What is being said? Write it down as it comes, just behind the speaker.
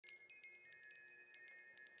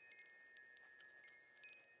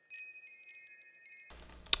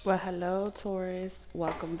Well, hello, Taurus.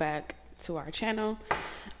 Welcome back to our channel.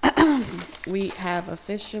 We have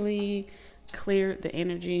officially cleared the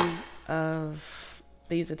energy of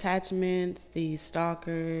these attachments, these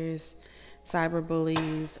stalkers,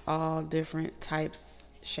 cyberbullies, all different types,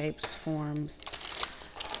 shapes, forms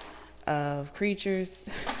of creatures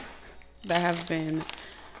that have been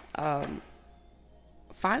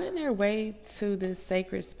finding their way to this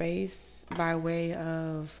sacred space by way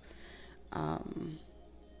of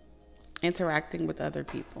interacting with other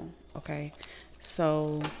people. Okay,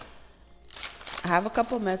 so I have a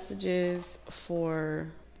couple messages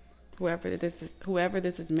for whoever this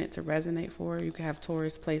is meant to resonate for. You can have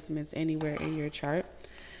Taurus placements anywhere in your chart.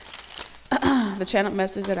 The channel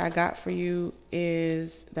message that I got for you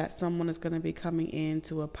is that someone is going to be coming in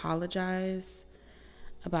to apologize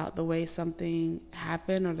about the way something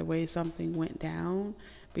happened or the way something went down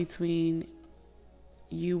between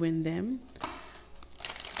you and them.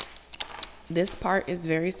 This part is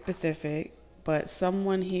very specific, but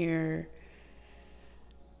someone here,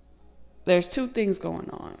 there's two things going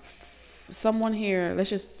on. Someone here, let's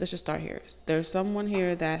just start here. There's someone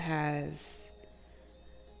here that has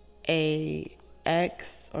a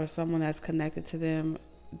ex or someone that's connected to them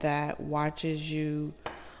that watches you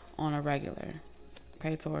on a regular.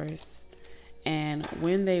 Okay, Taurus. And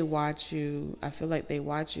when they watch you, I feel like they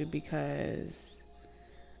watch you because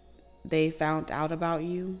they found out about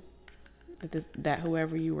you. That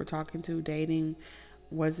whoever you were talking to, dating,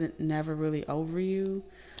 wasn't never really over you.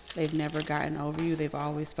 They've never gotten over you. They've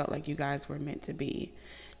always felt like you guys were meant to be.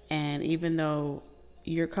 And even though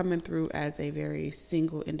you're coming through as a very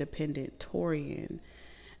single, independent Taurian,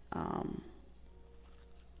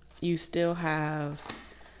 you still have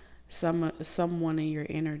someone in your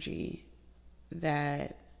energy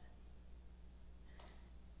that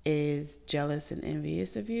is jealous and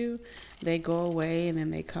envious of you. They go away and then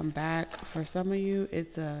they come back. For some of you,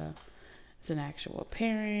 it's an actual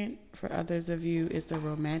parent. For others of you, it's a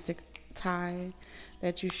romantic tie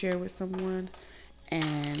that you share with someone,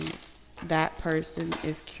 and that person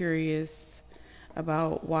is curious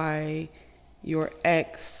about why your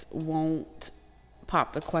ex won't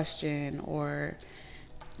pop the question or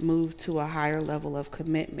move to a higher level of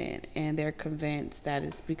commitment, and they're convinced that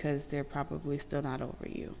it's because they're probably still not over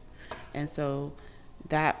you. And so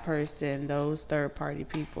that person, those third-party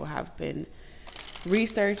people, have been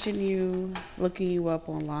researching you, looking you up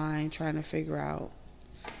online, trying to figure out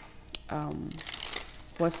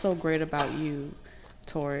what's so great about you,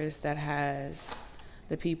 Taurus, that has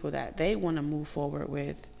the people that they want to move forward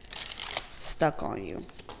with stuck on you.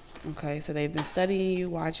 Okay, so they've been studying you,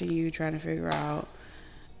 watching you, trying to figure out,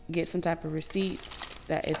 get some type of receipts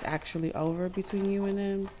that it's actually over between you and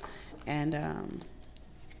them, and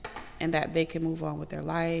that they can move on with their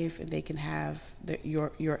life, and they can have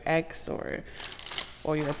your ex or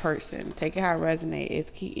your person. Take it how it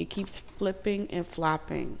resonates. It keeps flipping and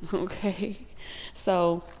flopping. Okay,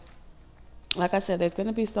 so like I said, there's going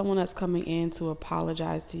to be someone that's coming in to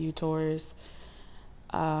apologize to you, Taurus.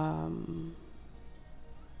 So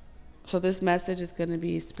this message is going to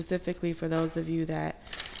be specifically for those of you that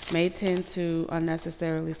may tend to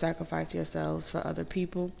unnecessarily sacrifice yourselves for other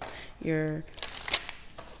people. You're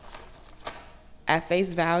at face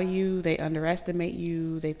value, they underestimate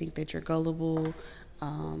you. They think that you're gullible,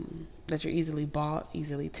 that you're easily bought,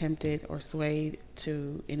 easily tempted or swayed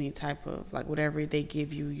to any type of, like, whatever they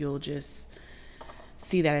give you, you'll just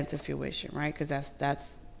see that into fruition, right? Because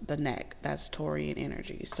that's the neck, that's Taurian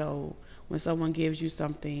energy. So when someone gives you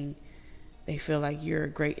something, they feel like you're a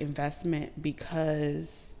great investment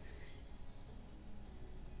because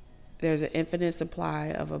there's an infinite supply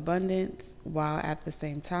of abundance, while at the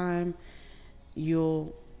same time,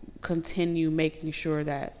 you'll continue making sure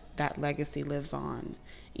that that legacy lives on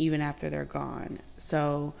even after they're gone.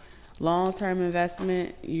 So long-term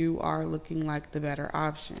investment, you are looking like the better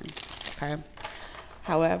option. Okay.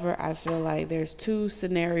 However, I feel like there's two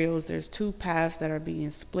scenarios, there's two paths that are being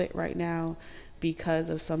split right now because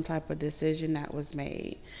of some type of decision that was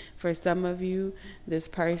made. For some of you, this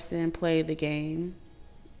person played the game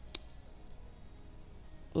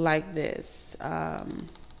like this.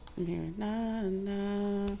 Here, nah,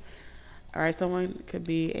 nah. All right, someone could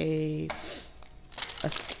be a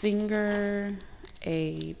singer,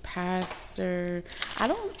 a pastor.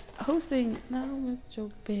 Who sing? No, it's your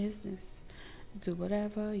business. Do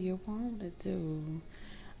whatever you want to do.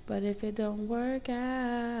 But if it don't work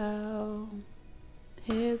out,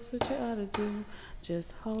 here's what you ought to do.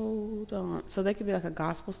 Just hold on. So they could be like a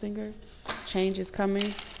gospel singer. Change is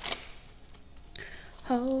coming.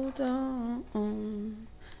 Hold on.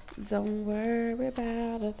 Don't worry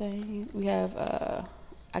about a thing. We have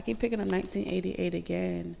I keep picking up 1988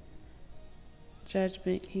 again.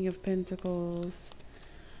 Judgment, King of Pentacles.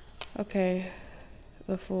 Okay,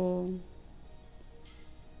 the Fool.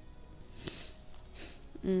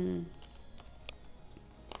 Knight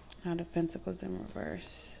of Pentacles in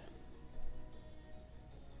reverse.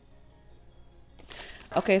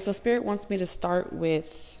 Okay, so Spirit wants me to start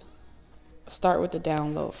with the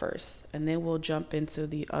download first, and then we'll jump into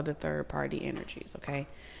the other third party energies. Okay,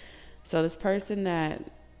 so this person that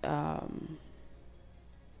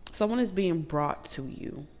someone is being brought to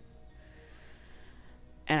you,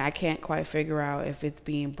 and I can't quite figure out if it's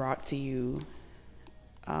being brought to you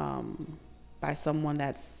by someone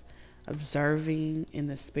that's observing in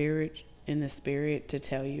the spirit to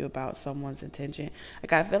tell you about someone's intention.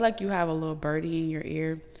 Like, I feel like you have a little birdie in your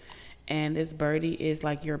ear, and this birdie is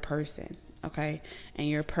like your person. Okay, and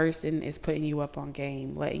your person is putting you up on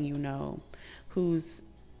game, letting you know who's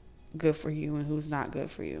good for you and who's not good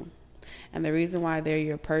for you. And the reason why they're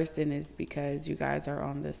your person is because you guys are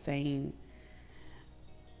on the same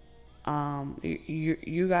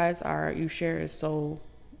you share a soul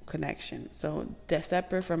connection. So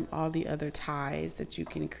separate from all the other ties that you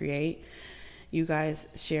can create, you guys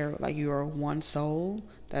share, like, you are one soul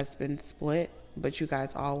that's been split, but you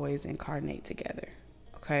guys always incarnate together.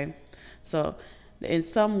 Okay, so in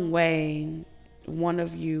some way, one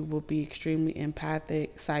of you will be extremely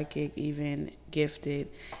empathic, psychic, even gifted,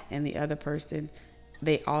 and the other person,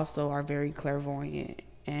 they also are very clairvoyant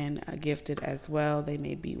and gifted as well. They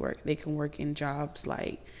can work in jobs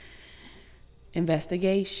like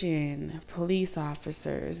investigation, police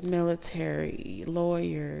officers, military,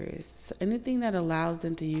 lawyers, anything that allows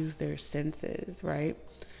them to use their senses, right?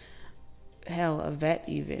 Hell, a vet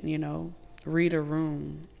even, read a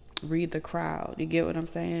room, read the crowd. You get what I'm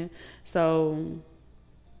saying? So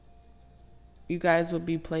you guys would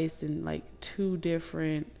be placed in like two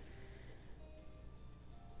different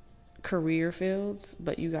career fields,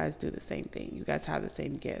 but you guys do the same thing. You guys have the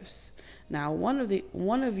same gifts. Now, one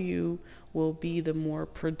of you will be the more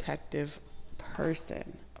protective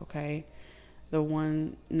person, okay? The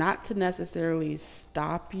one not to necessarily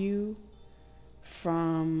stop you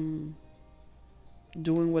from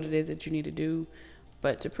doing what it is that you need to do,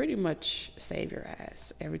 but to pretty much save your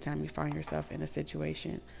ass every time you find yourself in a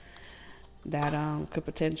situation that could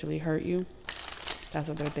potentially hurt you. That's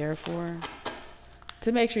what they're there for.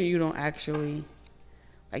 To make sure you don't actually,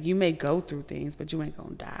 like, you may go through things, but you ain't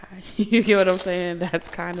gonna die. You get what I'm saying? That's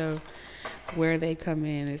kind of where they come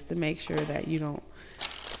in, is to make sure that you don't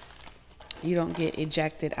get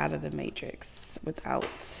ejected out of the matrix without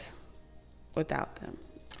them.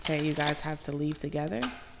 Okay, you guys have to leave together.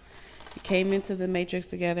 You came into the matrix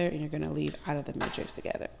together, and you're going to leave out of the matrix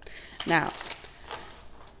together. Now,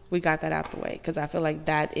 we got that out the way, because I feel like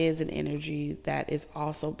that is an energy that is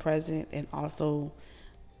also present and also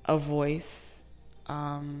a voice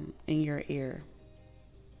in your ear.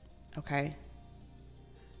 Okay?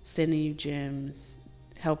 Sending you gems,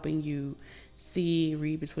 helping you see,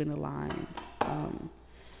 read between the lines.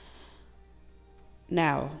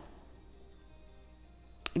 Now,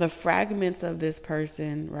 the fragments of this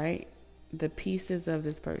person, right? The pieces of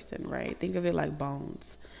this person, right? Think of it like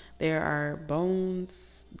bones. There are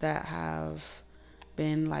bones that have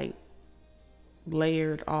been like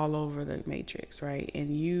layered all over the matrix, right?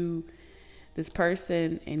 And this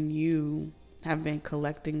person and you have been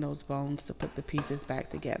collecting those bones to put the pieces back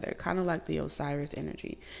together. Kind of like the Osiris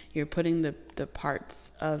energy. You're putting the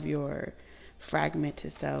parts of your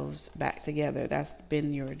fragmented selves back together. That's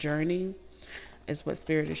been your journey, is what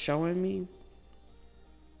Spirit is showing me.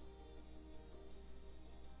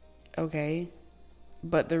 Okay.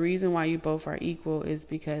 But the reason why you both are equal is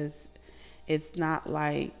because it's not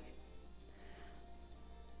like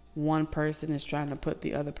one person is trying to put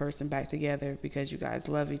the other person back together because you guys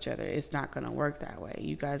love each other. It's not going to work that way.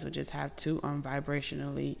 You guys will just have two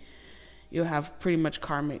vibrationally, you'll have pretty much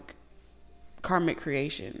karmic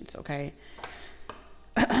creations, okay?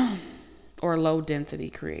 Or low density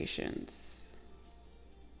creations.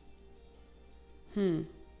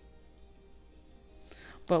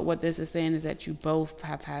 But what this is saying is that you both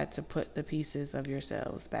have had to put the pieces of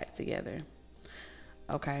yourselves back together.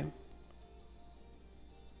 Okay.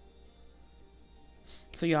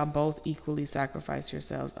 So y'all both equally sacrifice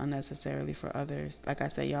yourselves unnecessarily for others. Like I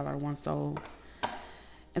said, y'all are one soul.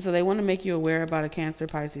 And so they want to make you aware about a Cancer,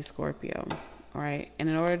 Pisces, Scorpio. All right. And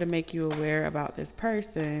in order to make you aware about this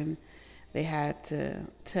person, they had to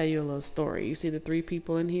tell you a little story. You see the three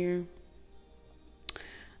people in here?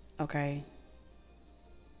 Okay.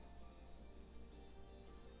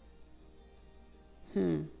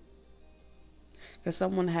 Because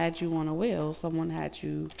someone had you on a wheel. Someone had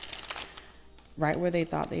you right where they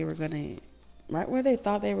thought they were gonna, right where they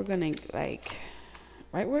thought they were gonna, like,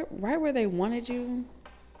 right where they wanted you.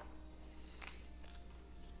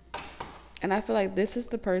 And I feel like this is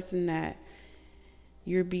the person that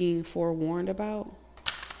you're being forewarned about,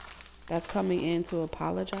 that's coming in to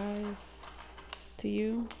apologize to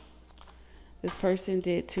you. This person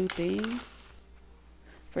did two things.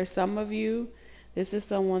 For some of you, this is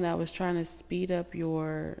someone that was trying to speed up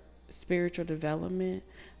your spiritual development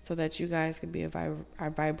so that you guys could be a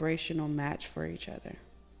vibrational match for each other.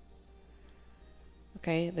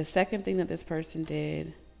 Okay, the second thing that this person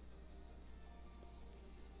did,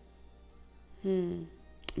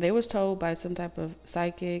 they was told by some type of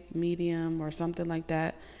psychic, medium, or something like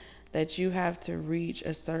that, that you have to reach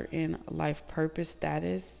a certain life purpose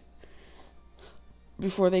status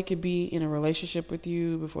before they could be in a relationship with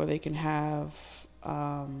you, before they can have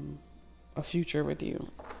a future with you.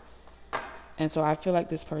 And so I feel like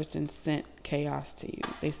this person sent chaos to you.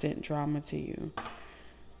 They sent drama to you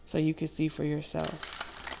so you could see for yourself.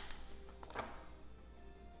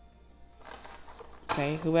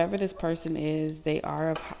 Okay, whoever this person is, they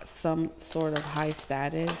are of some sort of high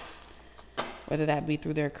status, whether that be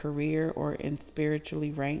through their career or in spiritually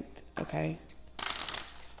ranked, okay?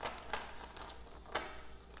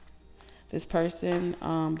 This person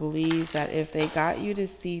believes that if they got you to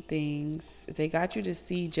see things, if they got you to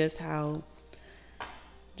see just how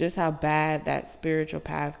bad that spiritual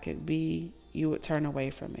path could be, you would turn away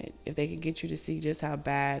from it. If they could get you to see just how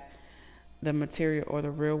bad the material or the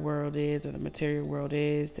real world is, or the material world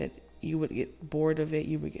is, that you would get bored of it,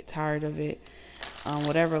 you would get tired of it.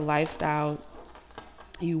 Whatever lifestyle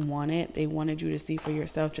you wanted, they wanted you to see for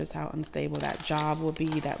yourself just how unstable that job would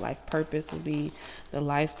be, that life purpose would be, the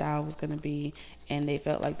lifestyle was going to be, and they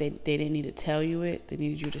felt like they didn't need to tell you it. They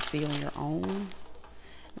needed you to see on your own,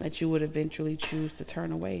 that you would eventually choose to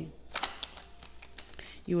turn away.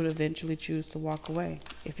 You would eventually choose to walk away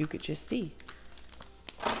if you could just see.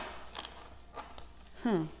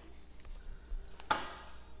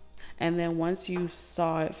 And then once you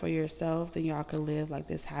saw it for yourself, then y'all could live like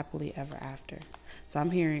this happily ever after. So I'm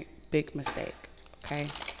hearing big mistake, okay?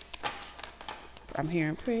 I'm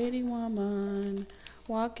hearing pretty woman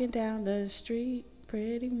walking down the street,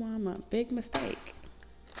 pretty woman, big mistake.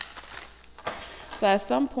 So at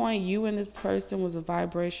some point, you and this person was a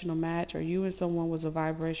vibrational match, or you and someone was a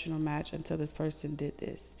vibrational match until this person did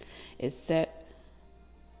this. It set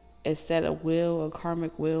a will, a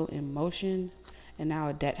karmic will in motion, and now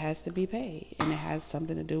a debt has to be paid, and it has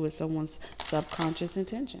something to do with someone's subconscious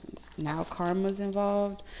intentions. Now karma's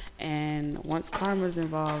involved, and once karma's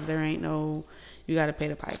involved, there ain't no, you got to pay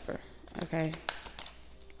the piper, okay?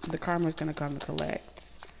 The karma's going to come to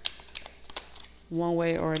collect one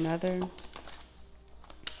way or another.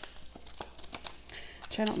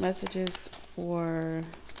 Channel messages for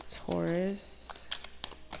Taurus.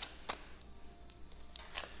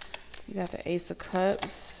 You got the Ace of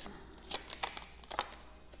Cups,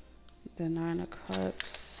 the Nine of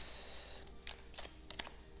Cups,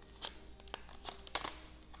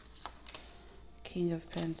 King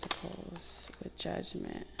of Pentacles with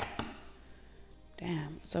Judgment.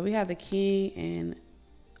 Damn. So we have the King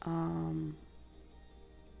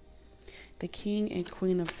and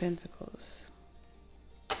Queen of Pentacles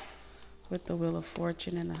with the Wheel of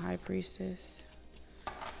Fortune and the High Priestess.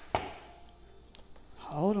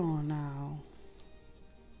 Hold on now.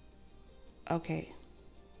 Okay.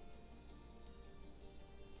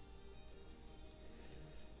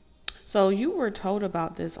 So you were told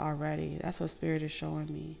about this already. That's what Spirit is showing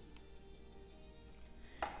me.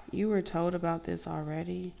 You were told about this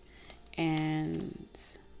already. And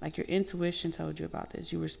like your intuition told you about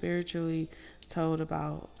this. You were spiritually told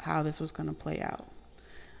about how this was going to play out.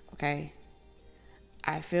 Okay.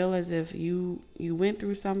 I feel as if you went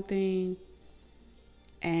through something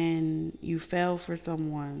and you fell for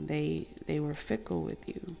someone. They were fickle with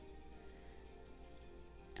you.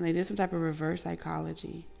 And they did some type of reverse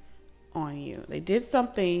psychology on you. They did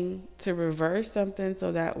something to reverse something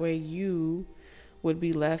so that way you would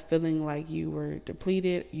be left feeling like you were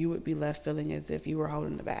depleted. You would be left feeling as if you were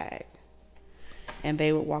holding the bag. And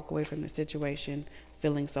they would walk away from the situation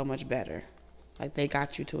feeling so much better. Like they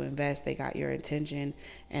got you to invest, they got your attention,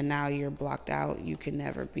 and now you're blocked out. You can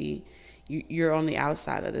never be, you're on the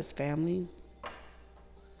outside of this family.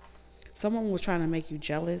 Someone was trying to make you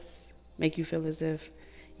jealous, make you feel as if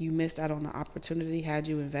you missed out on the opportunity. Had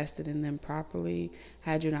you invested in them properly,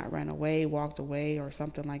 had you not ran away, walked away, or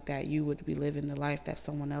something like that, you would be living the life that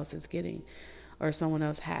someone else is getting or someone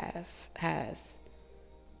else has.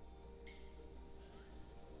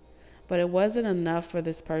 But it wasn't enough for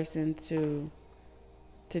this person to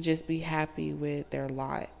just be happy with their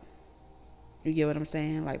lot. You get what I'm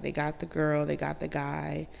saying? Like, they got the girl, they got the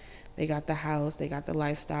guy, they got the house, they got the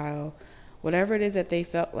lifestyle. Whatever it is that they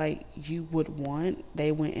felt like you would want,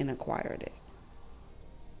 they went and acquired it.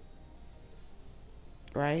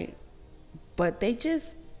 Right? But they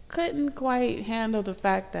just couldn't quite handle the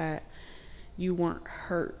fact that you weren't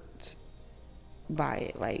hurt by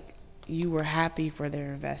it. Like, you were happy for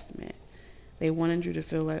their investment. They wanted you to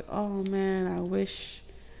feel like, oh man, I wish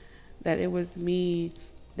that it was me.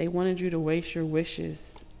 They wanted you to waste your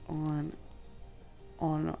wishes on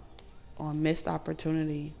missed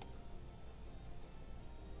opportunity.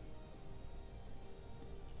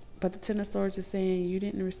 But the Ten of Swords is saying you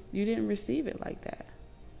didn't receive it like that.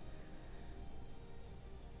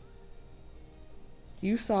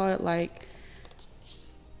 You saw it like,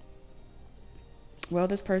 well,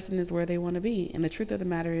 this person is where they want to be. And the truth of the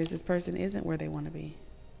matter is, this person isn't where they want to be.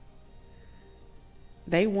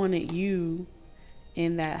 They wanted you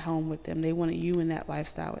in that home with them. They wanted you in that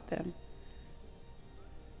lifestyle with them.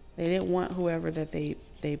 They didn't want whoever that they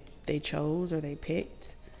chose or they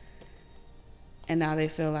picked. And now they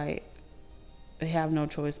feel like they have no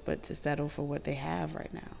choice but to settle for what they have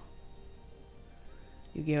right now.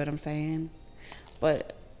 You get what I'm saying?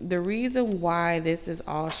 But the reason why this is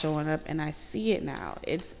all showing up, and I see it now,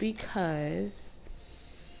 it's because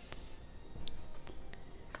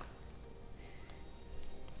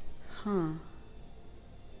you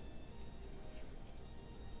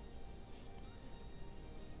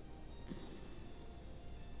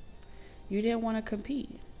didn't want to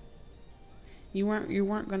compete. You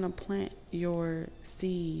weren't gonna plant your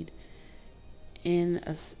seed in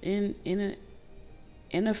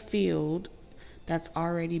a field that's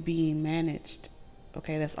already being managed.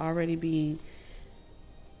 Okay, that's already being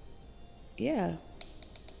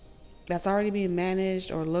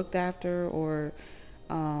managed or looked after or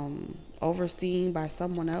overseen by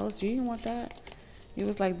someone else. You didn't want that. It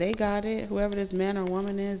was like, they got it. Whoever this man or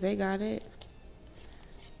woman is, they got it.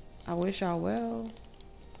 I wish y'all well.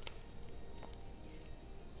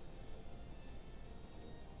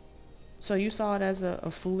 So you saw it as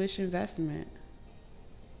a foolish investment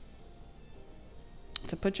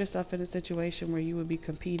to put yourself in a situation where you would be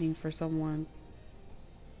competing for someone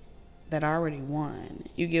that already won.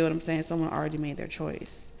 You get what I'm saying? Someone already made their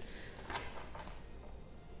choice.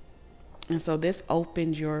 And so this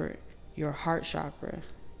opened your heart chakra.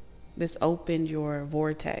 This opened your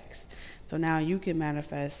vortex. So now you can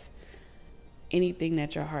manifest anything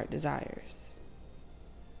that your heart desires.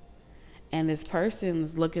 And this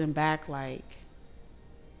person's looking back like,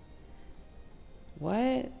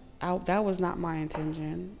 what? That was not my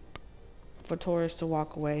intention. For Taurus to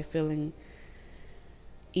walk away feeling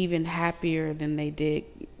even happier than they did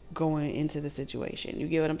going into the situation. You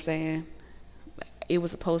get what I'm saying? It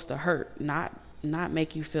was supposed to hurt, not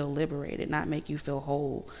make you feel liberated, not make you feel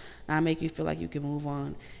whole, not make you feel like you can move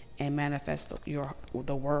on and manifest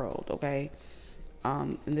the world, okay?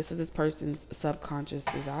 And this is this person's subconscious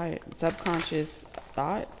desire, subconscious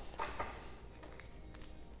thoughts.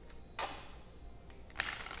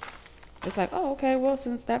 It's like, oh, okay, well,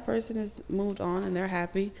 since that person has moved on and they're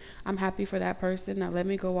happy, I'm happy for that person. Now let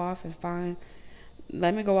me go off and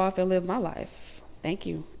live my life. Thank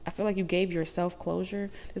you. I feel like you gave yourself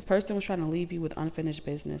closure. This person was trying to leave you with unfinished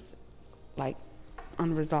business, like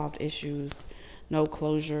unresolved issues, no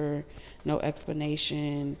closure, no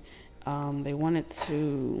explanation. They wanted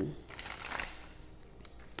to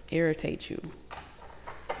irritate you.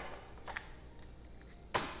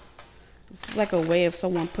 This is like a way of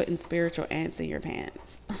someone putting spiritual ants in your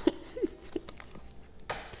pants.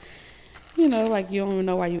 You know, like you don't even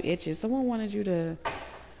know why you itching. Someone wanted you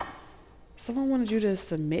to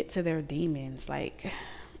submit to their demons, like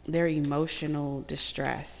their emotional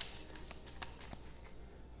distress.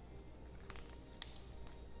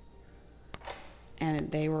 And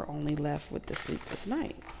they were only left with the sleepless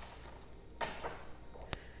nights.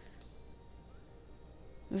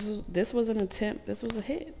 This was an attempt. This was a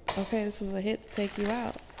hit. Okay, this was a hit to take you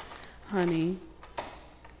out, honey.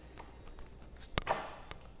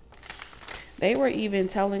 They were even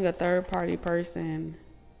telling a third-party person,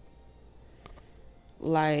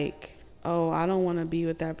 like, oh, I don't want to be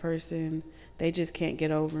with that person. They just can't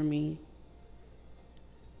get over me.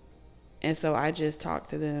 And so I just talk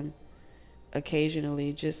to them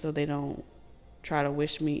occasionally just so they don't try to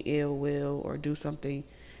wish me ill will or do something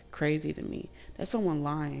crazy to me. That's someone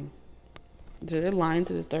lying. They're lying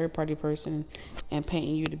to this third-party person and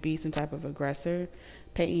painting you to be some type of aggressor,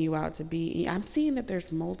 painting you out to be. I'm seeing that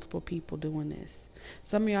there's multiple people doing this.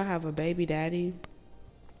 Some of y'all have a baby daddy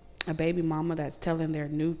a baby mama that's telling their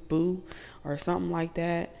new boo or something like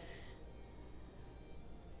that.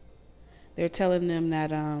 They're telling them that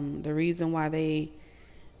the reason why they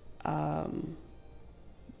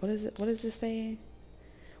what is this saying?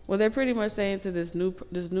 Well, they're pretty much saying to this new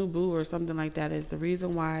boo or something like that is the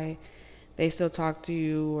reason why they still talk to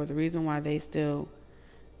you, or the reason why they still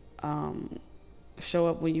show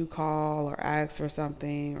up when you call or ask for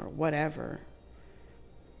something or whatever,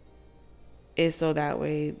 is so that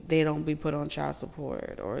way they don't be put on child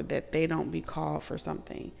support, or that they don't be called for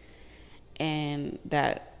something. And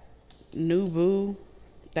that new boo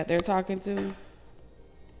that they're talking to,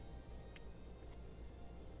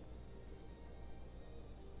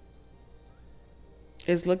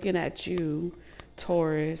 is looking at you,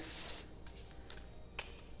 Taurus,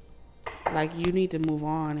 like you need to move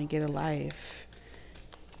on and get a life.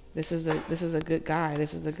 This is a good guy.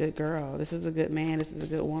 This is a good girl. This is a good man. This is a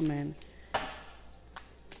good woman.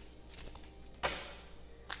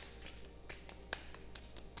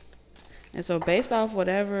 And so based off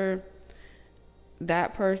whatever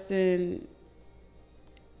that person,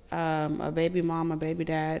 a baby mom, a baby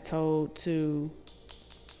dad told to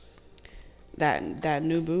that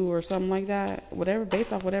new boo or something like that, whatever,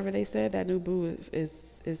 based off whatever they said, that new boo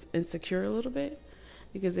is insecure a little bit,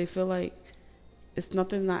 because they feel like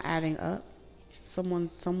nothing's not adding up.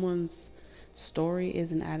 Someone's story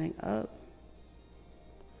isn't adding up.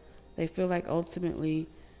 They feel like ultimately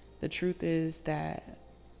the truth is that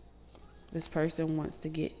this person wants to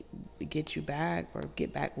get you back, or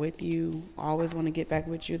get back with you, always want to get back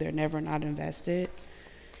with you. They're never not invested,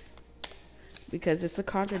 because it's a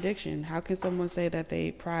contradiction. How can someone say that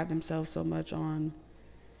they pride themselves so much on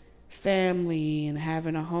family and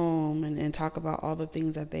having a home, and talk about all the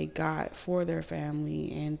things that they got for their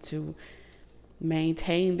family and to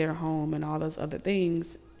maintain their home and all those other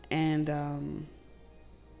things, and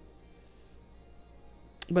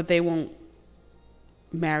but they won't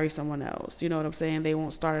marry someone else? You know what I'm saying? They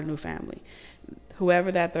won't start a new family. Whoever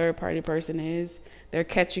that third party person is, they're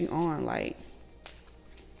catching on. Like,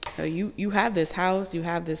 you have this house, you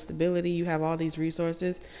have this stability, you have all these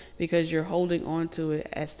resources because you're holding on to it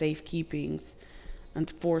as safekeepings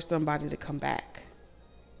and for somebody to come back.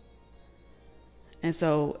 And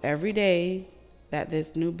so every day that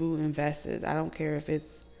this new boo invests, I don't care if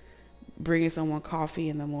it's bringing someone coffee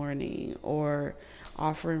in the morning, or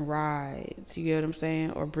offering rides, you get what I'm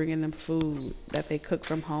saying, or bringing them food that they cook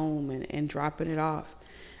from home and dropping it off.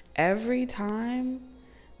 Every time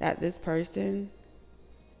that this person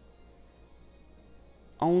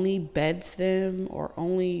only beds them or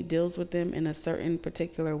only deals with them in a certain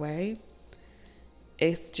particular way,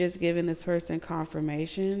 it's just giving this person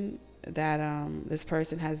confirmation that this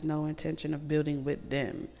person has no intention of building with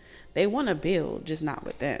them. They want to build, just not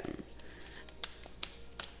with them.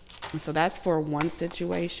 And so that's for one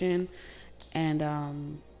situation.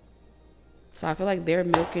 And so I feel like they're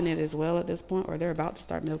milking it as well at this point, or they're about to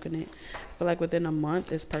start milking it. I feel like within a month,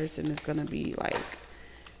 this person is going to be like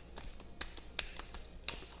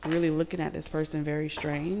really looking at this person very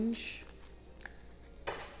strange.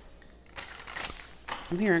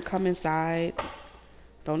 I'm hearing come inside.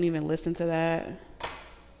 Don't even listen to that.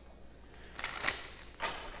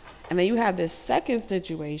 And then you have this second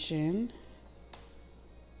situation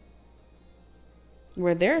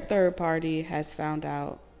where their third party has found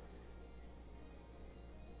out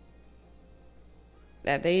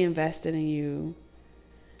that they invested in you,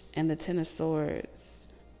 and the Ten of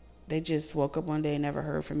Swords, they just woke up one day and never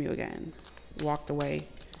heard from you again. Walked away.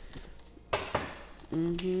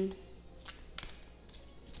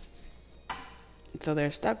 So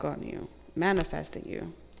they're stuck on you, manifesting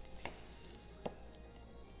you.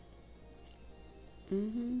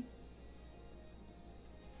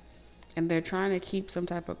 And they're trying to keep some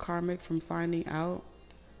type of karmic from finding out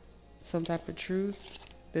some type of truth.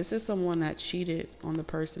 This is someone that cheated on the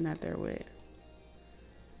person that they're with.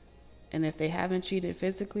 And if they haven't cheated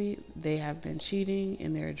physically, they have been cheating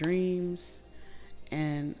in their dreams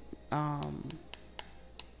and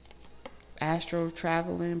astral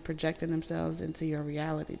traveling, projecting themselves into your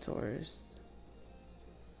reality, Taurus.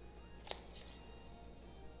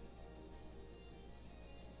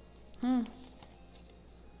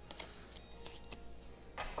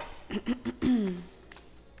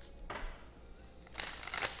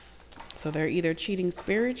 So they're either cheating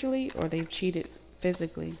spiritually or they've cheated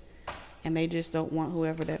physically, and they just don't want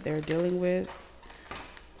whoever that they're dealing with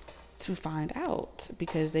to find out,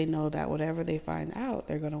 because they know that whatever they find out,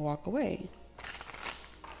 they're going to walk away.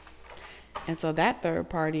 And so that third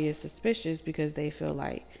party is suspicious because they feel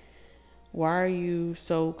like, why are you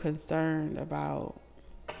so concerned about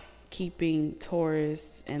keeping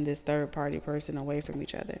Taurus and this third party person away from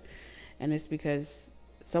each other. And it's because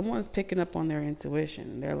someone's picking up on their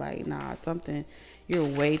intuition. They're like, nah, you're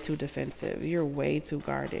way too defensive. You're way too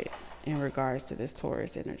guarded in regards to this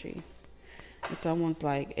Taurus energy. And someone's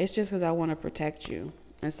like, it's just because I want to protect you.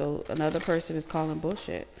 And so another person is calling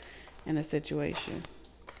bullshit in a situation.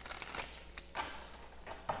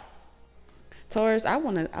 Taurus, I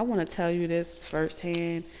want to tell you this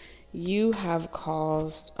firsthand. You have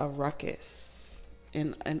caused a ruckus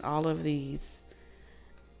in all of these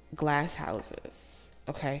glass houses,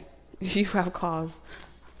 okay? You have caused...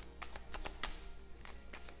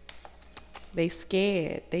 They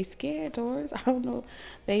scared, Taurus. I don't know.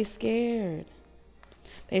 They scared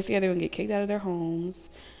they're going to get kicked out of their homes.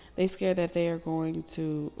 They scared that they are going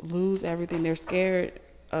to lose everything. They're scared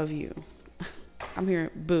of you. I'm hearing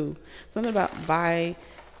boo. Something about by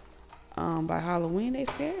Halloween, they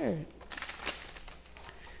scared.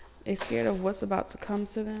 They scared of what's about to come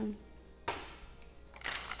to them.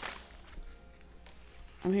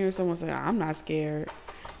 I'm hearing someone say, I'm not scared.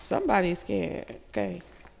 Somebody's scared, okay?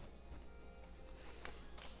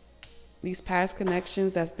 These past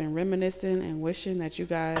connections that's been reminiscing and wishing that you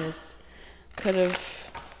guys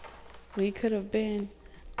we could have been.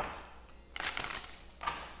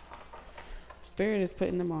 Spirit is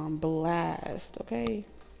putting them on blast, okay?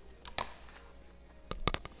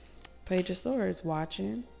 Page of Swords,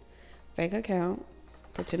 watching. Fake accounts,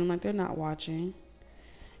 pretending like they're not watching.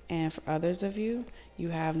 And for others of you, you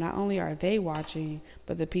have not only are they watching,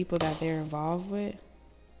 but the people that they're involved with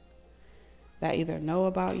that either know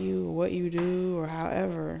about you or what you do or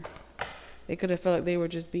however, they could have felt like they were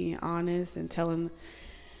just being honest and telling,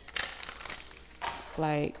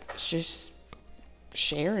 like, just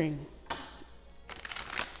sharing.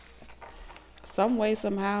 Some way,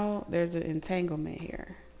 somehow, there's an entanglement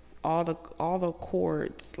here. All the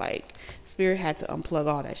cords, like, Spirit had to unplug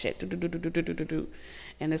all that shit.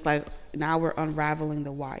 And it's like, now we're unraveling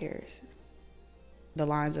the wires, the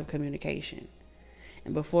lines of communication.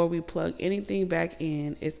 And before we plug anything back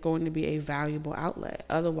in, it's going to be a valuable outlet.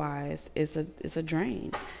 Otherwise, it's a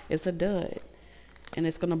drain. It's a dud. And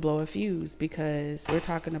it's going to blow a fuse because we're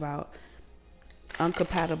talking about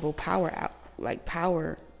uncompatible power out, like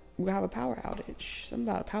power. We have a power outage. Something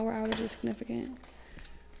about a power outage is significant.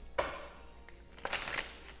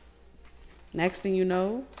 Next thing you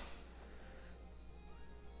know,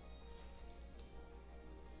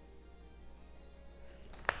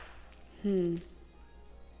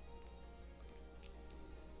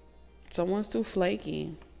 someone's too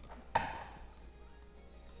flaky.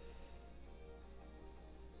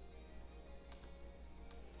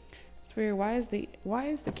 Spirit, why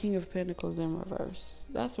is the King of Pentacles in reverse?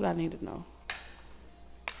 That's what I need to know.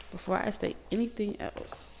 Before I say anything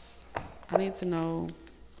else, I need to know.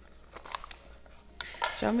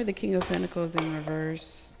 Show me the King of Pentacles in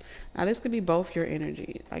reverse. Now this could be both your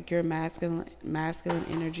energy. Like your masculine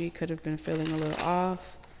energy could have been feeling a little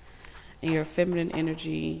off, and your feminine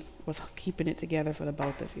energy was keeping it together for the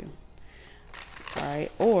both of you. All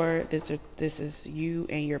right, or this is you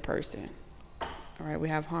and your person. All right, we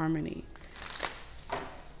have harmony.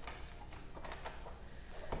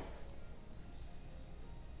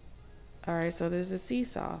 All right, so there's a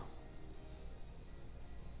seesaw.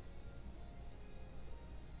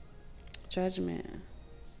 Judgment.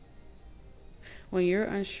 When you're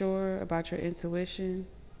unsure about your intuition,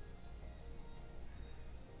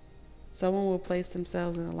 someone will place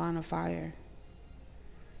themselves in the line of fire.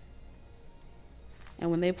 And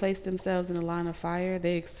when they place themselves in the line of fire,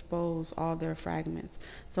 they expose all their fragments.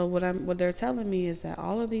 So what they're telling me is that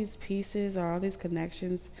all of these pieces or all these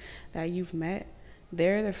connections that you've met,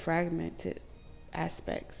 they're the fragmented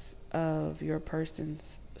aspects of your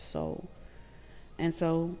person's soul. And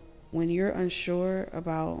so when you're unsure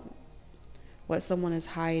about what someone is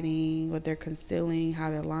hiding, what they're concealing, how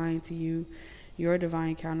they're lying to you, your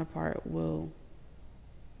divine counterpart will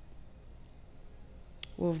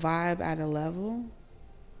vibe at a level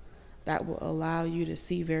that will allow you to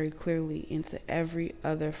see very clearly into every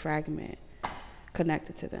other fragment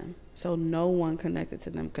connected to them. So no one connected to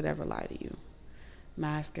them could ever lie to you.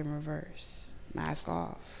 Mask in reverse. Mask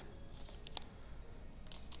off.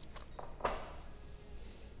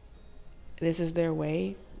 This is their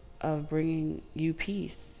way of bringing you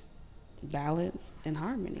peace, balance, and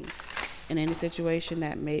harmony in any situation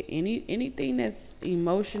that may anything that's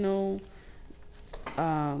emotional,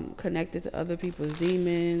 connected to other people's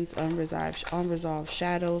demons, unresolved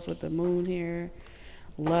shadows with the moon here,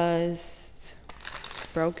 lust,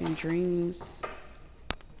 broken dreams.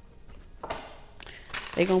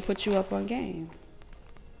 They're gonna put you up on game.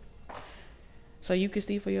 so you can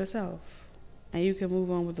see for yourself, and you can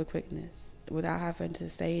move on with the quickness without having to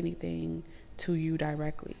say anything to you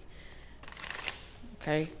directly.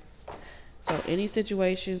 Okay? So any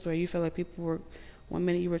situations where you feel like people were, one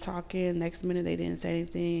minute you were talking, next minute they didn't say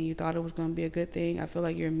anything, and you thought it was going to be a good thing, I feel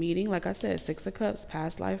like you're meeting, like I said, Six of Cups,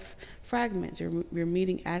 past life fragments. You're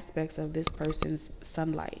meeting aspects of this person's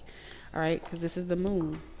sunlight. All right? Because this is the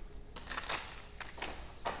moon.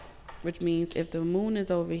 Which means if the moon is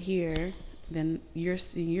over here, then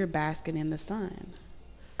you're basking in the sun.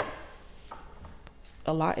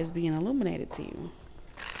 A lot is being illuminated to you.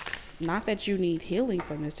 Not that you need healing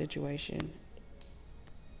from this situation.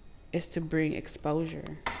 It's to bring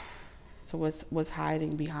exposure to what's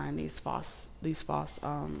hiding behind these false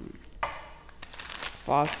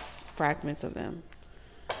fragments of them.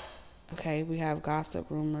 Okay, we have gossip,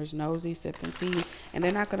 rumors, nosy, sipping tea, and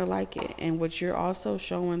they're not gonna like it. And what you're also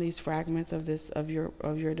showing these fragments of this of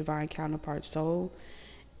your divine counterpart soul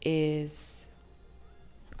is,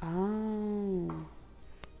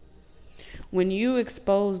 when you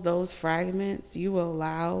expose those fragments, you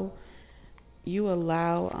allow your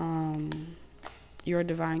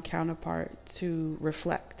divine counterpart to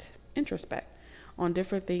reflect, introspect on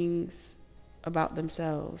different things about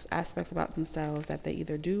themselves, aspects about themselves that they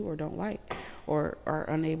either do or don't like, or are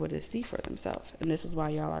unable to see for themselves. And this is why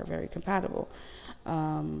y'all are very compatible,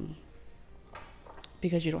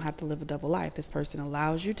 because you don't have to live a double life. This person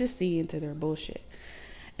allows you to see into their bullshit,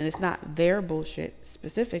 and it's not their bullshit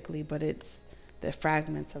specifically, but it's the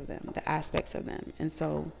fragments of them, the aspects of them. And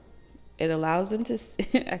so it allows them to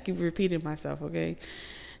I keep repeating myself, okay,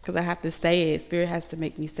 because I have to say it. Spirit has to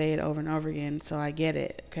make me say it over and over again so I get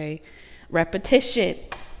it. Okay, repetition.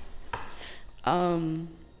 So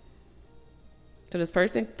this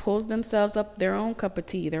person pulls themselves up their own cup of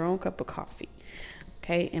tea, their own cup of coffee,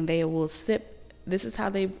 okay, and they will sip. This is how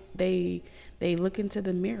they look into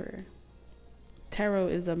the mirror. Tarot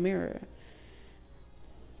is a mirror.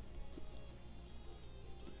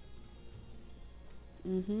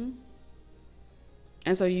 And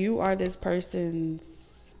so you are this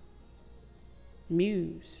person's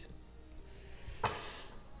muse.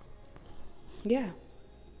 Yeah.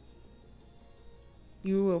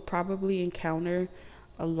 You will probably encounter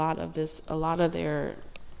a lot of their.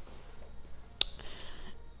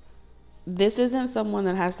 This isn't someone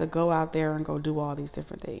that has to go out there and go do all these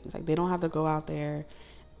different things. Like, they don't have to go out there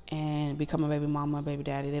and become a baby mama, a baby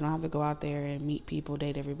daddy. They don't have to go out there and meet people,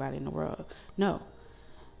 date everybody in the world. No.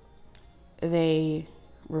 They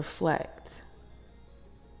reflect,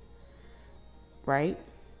 right?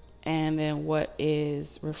 And then what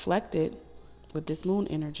is reflected with this moon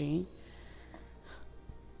energy,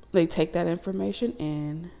 they take that information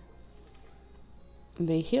in and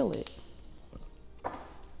they heal it.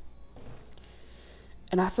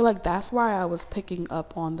 And I feel like that's why I was picking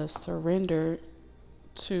up on the surrender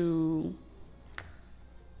to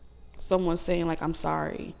someone saying, like, I'm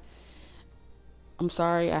sorry. I'm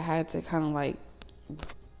sorry I had to kind of like,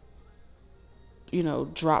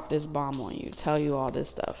 drop this bomb on you, tell you all this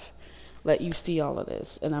stuff, let you see all of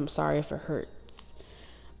this. And I'm sorry if it hurts,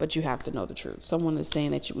 but you have to know the truth. Someone is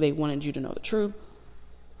saying that they wanted you to know the truth.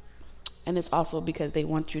 And it's also because they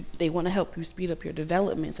want to help you speed up your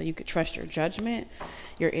development so you could trust your judgment,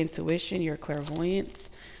 your intuition, your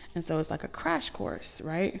clairvoyance. And so it's like a crash course,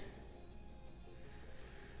 right?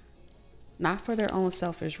 Not for their own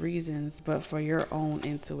selfish reasons, but for your own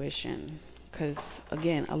intuition. Because,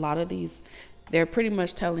 again, a lot of these, they're pretty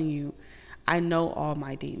much telling you, I know all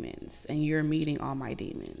my demons, and you're meeting all my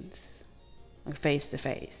demons, like face to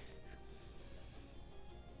face.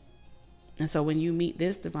 And so when you meet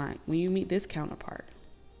this counterpart,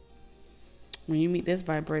 when you meet this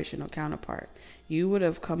vibrational counterpart, you would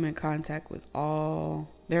have come in contact with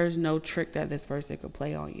there's no trick that this person could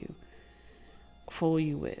play on you, fool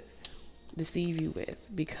you with, deceive you with,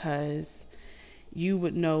 because you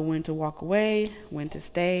would know when to walk away, when to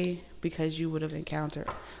stay, because you would have encountered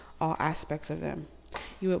all aspects of them.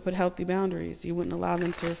 You would put healthy boundaries. You wouldn't allow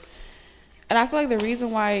them to. And I feel like the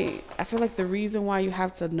reason why you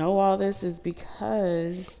have to know all this is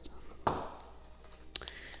because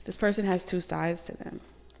this person has two sides to them.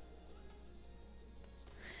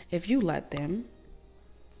 If you let them,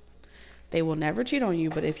 they will never cheat on you,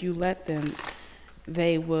 but if you let them,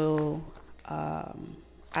 they will, I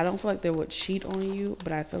don't feel like they would cheat on you,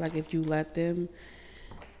 but I feel like if you let them,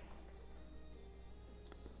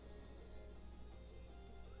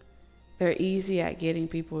 they're easy at getting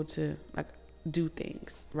people to like do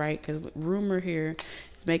things, right? Because rumor here,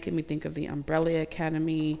 it's making me think of the Umbrella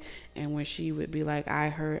Academy, and when she would be like, I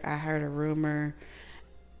heard a rumor,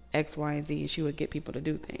 X, Y, and Z, and she would get people to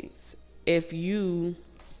do things. if you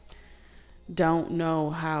don't know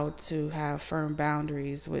how to have firm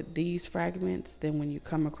boundaries with these fragments, then when you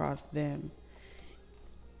come across them,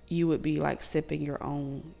 you would be like sipping your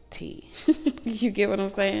own tea. You get what I'm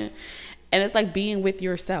saying? And it's like being with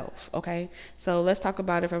yourself, okay? So let's talk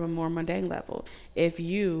about it from a more mundane level. If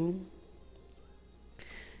you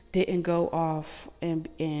didn't go off and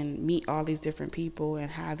meet all these different people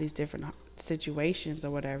and have these different situations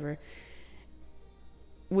or whatever,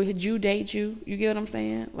 would you date you? You get what I'm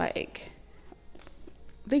saying? Like,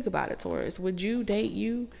 think about it, Taurus. Would you date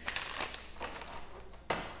you?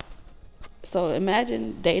 So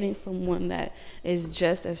imagine dating someone that is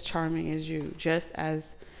just as charming as you, just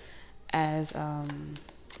as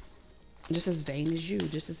vain as you,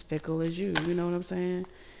 just as fickle as you. You know what I'm saying?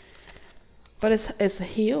 But it's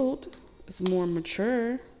healed. It's more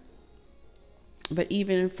mature. But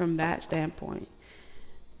even from that standpoint,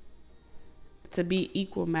 to be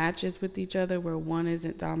equal matches with each other where one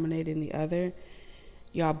isn't dominating the other,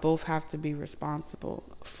 y'all both have to be responsible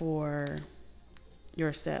for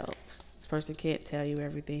yourselves. This person can't tell you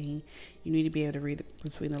everything. You need to be able to read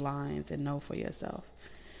between the lines and know for yourself.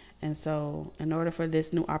 And so in order for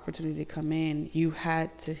this new opportunity to come in, you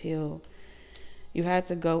had to heal. You had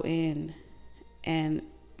to go in and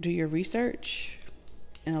do your research.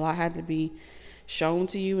 And a lot had to be shown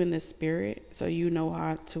to you in the spirit so you know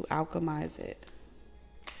how to alchemize it.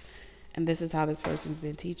 And this is how this person's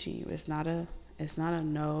been teaching you. It's not a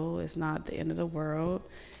no. It's not the end of the world.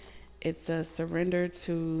 It's a surrender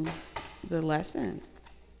to the lesson,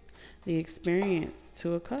 the experience,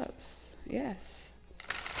 Two of Cups. Yes.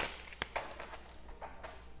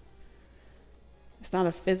 It's not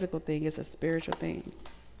a physical thing. It's a spiritual thing.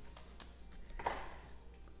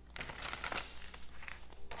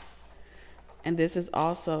 And this is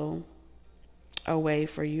also a way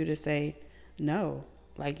for you to say no.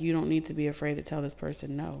 Like, you don't need to be afraid to tell this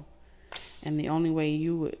person no. And the only way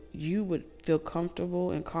you would feel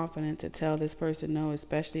comfortable and confident to tell this person no,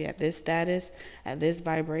 especially at this status, at this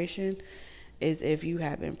vibration, is if you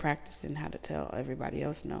have been practicing how to tell everybody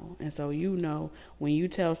else no. And so you know when you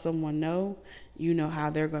tell someone no, you know how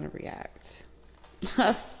they're going to react.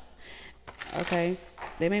 Okay?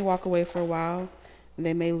 They may walk away for a while.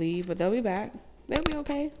 They may leave, but they'll be back. They'll be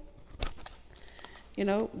okay. You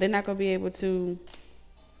know, they're not going to be able to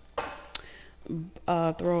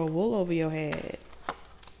throw a wool over your head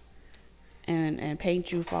and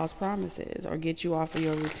paint you false promises or get you off of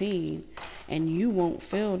your routine, and you won't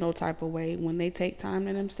feel no type of way when they take time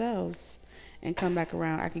to themselves and come back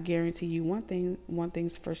around. I can guarantee you one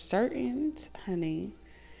thing's for certain, honey.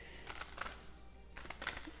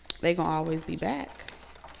 They gonna always be back.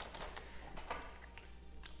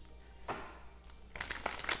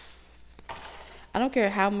 I don't care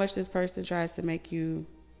how much this person tries to make you,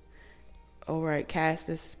 all right, cast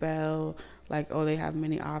this spell, like, oh, they have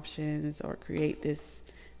many options, or create this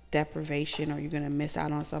deprivation, or you're going to miss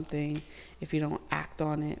out on something if you don't act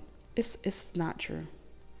on it. It's not true.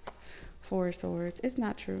 Four of Swords, it's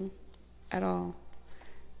not true at all.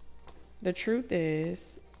 The truth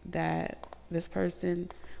is that this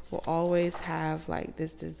person will always have, like,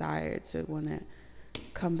 this desire to want to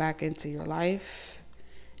come back into your life.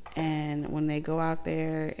 And when they go out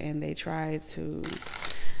there and they try to,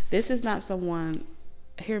 this is not someone,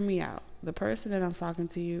 hear me out. The person that I'm talking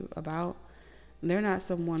to you about, they're not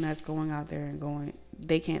someone that's going out there and going,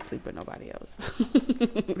 they can't sleep with nobody else.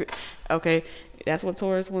 Okay, that's what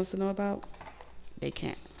Taurus wants to know about. They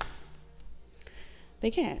can't.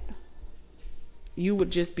 They can't. You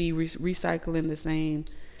would just be recycling the same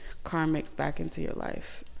karmics back into your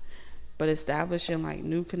life. But establishing like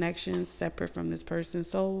new connections separate from this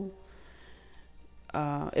person's soul,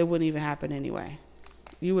 it wouldn't even happen anyway.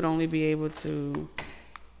 You would only be able to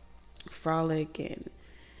frolic and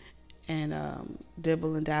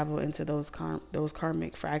dibble and dabble into those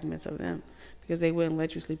karmic fragments of them, because they wouldn't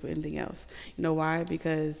let you sleep with anything else. You know why?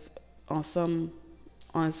 Because on some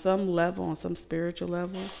level, on some spiritual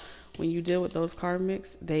level, when you deal with those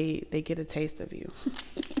karmics, they get a taste of you.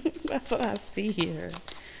 That's what I see here.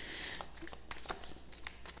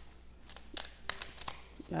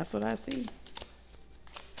 That's what I see.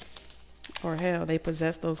 Or hell, they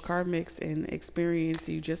possess those karmics and experience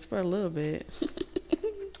you just for a little bit.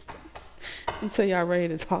 Until y'all ready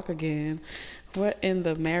to talk again. What in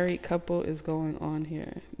the married couple is going on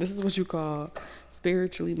here? This is what you call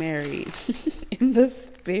spiritually married. In the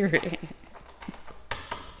spirit.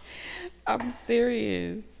 I'm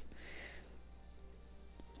serious.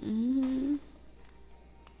 Mm-hmm.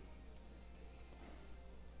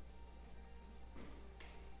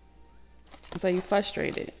 So you're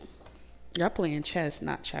frustrated. Y'all playing chess,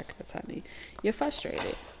 not checkers, honey. You're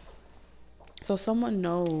frustrated. So someone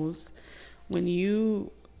knows when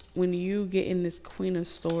you get in this Queen of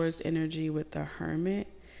Swords energy with the Hermit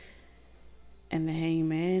and the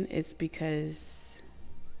Hangman, it's because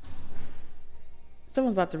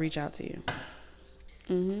someone's about to reach out to you.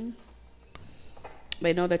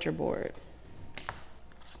 They know that you're bored.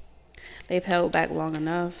 They've held back long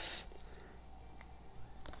enough.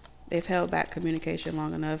 They've held back communication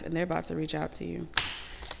long enough, and they're about to reach out to you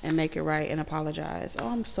and make it right and apologize. Oh,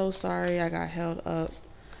 I'm so sorry I got held up.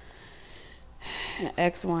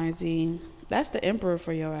 X, Y, and Z. That's the Emperor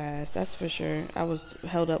for your ass. That's for sure. I was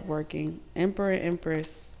held up working. Emperor and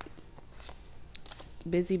Empress.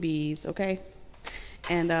 Busy bees, okay?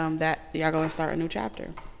 And that y'all gonna start a new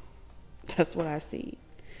chapter. That's what I see.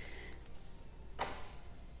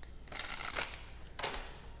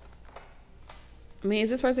 I mean,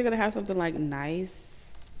 is this person going to have something like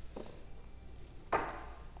nice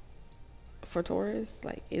for Taurus?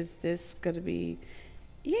 Like, is this going to be,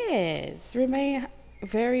 yes, remain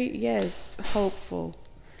very, yes, hopeful.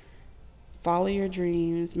 Follow your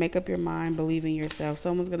dreams, make up your mind, believe in yourself.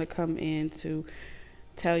 Someone's going to come in to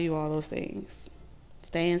tell you all those things.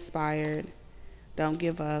 Stay inspired. Don't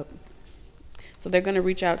give up. So they're going to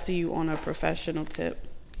reach out to you on a professional tip.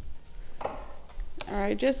 All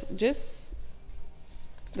right, just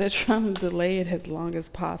they're trying to delay it as long as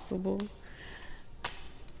possible.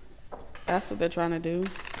 That's what they're trying to do.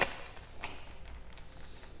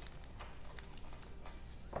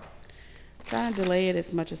 Trying to delay it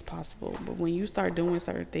as much as possible. But when you start doing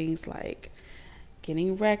certain things like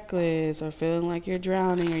getting reckless or feeling like you're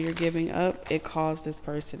drowning or you're giving up, it calls this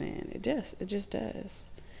person in. It just does.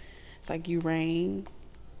 It's like you rain.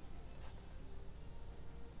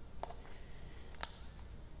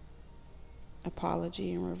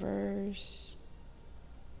 Apology in reverse.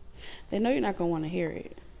 They know you're not going to want to hear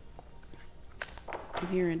it. I'm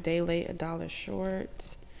hearing day late, $1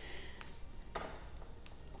 short.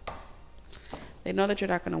 They know that you're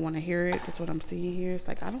not going to want to hear it. That's what I'm seeing here. It's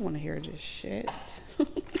like, I don't want to hear this shit.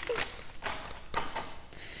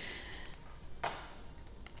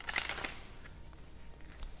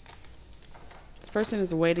 This person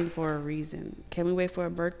is waiting for a reason. Can we wait for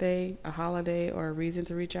a birthday, a holiday, or a reason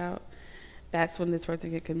to reach out? That's when this person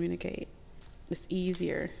can communicate. It's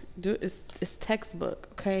easier. It's textbook,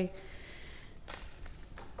 okay?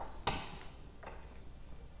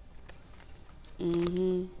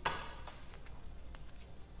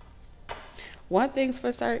 One thing's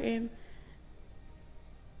for certain.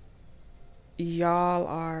 Y'all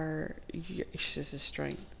are, this is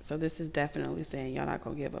strength. So this is definitely saying y'all not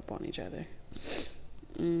going to give up on each other.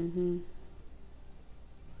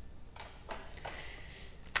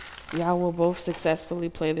 Y'all will both successfully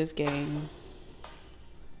play this game.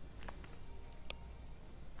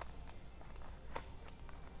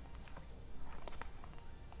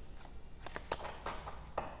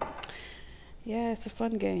 Yeah, it's a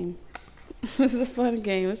fun game. It's a fun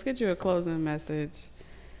game. Let's get you a closing message.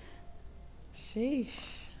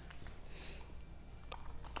 Sheesh.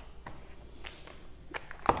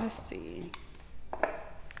 Let's see.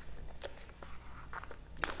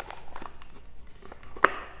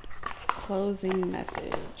 Closing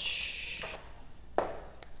message.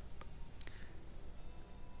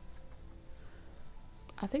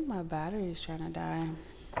 I think my battery is trying to die.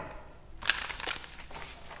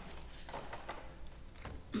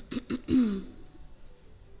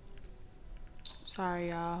 Sorry,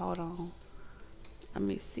 y'all. Hold on. Let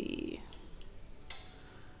me see.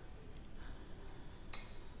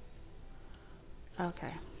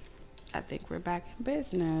 Okay. I think we're back in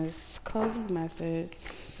business. Closing message.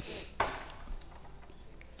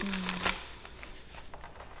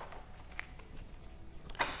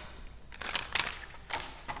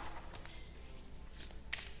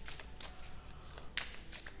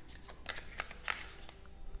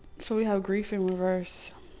 So we have grief in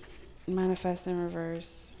reverse, manifest in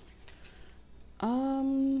reverse.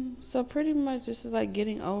 So pretty much this is like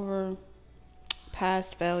getting over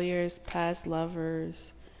past failures, past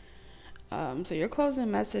lovers. So your closing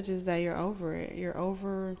message is that you're over it. You're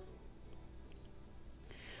over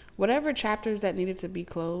whatever chapters that needed to be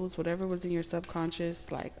closed, whatever was in your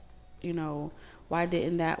subconscious, like, you know, why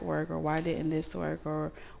didn't that work, or why didn't this work,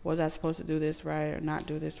 or was I supposed to do this right or not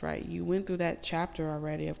do this right? You went through that chapter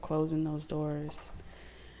already of closing those doors.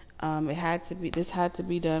 This had to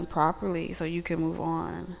be done properly so you can move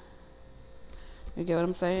on. You get what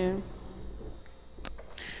I'm saying?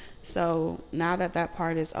 So now that that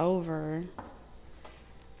part is over,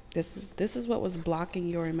 this is what was blocking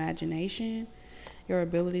your imagination, your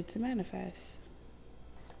ability to manifest.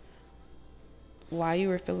 why you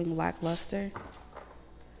were feeling lackluster.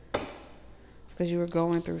 Because you were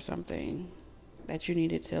going through something that you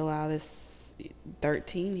needed to allow this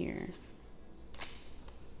 13 here.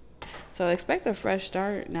 So expect a fresh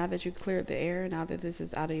start now that you cleared the air, now that this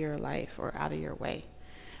is out of your life or out of your way.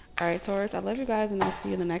 All right, Taurus, I love you guys, and I'll see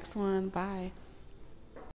you in the next one. Bye.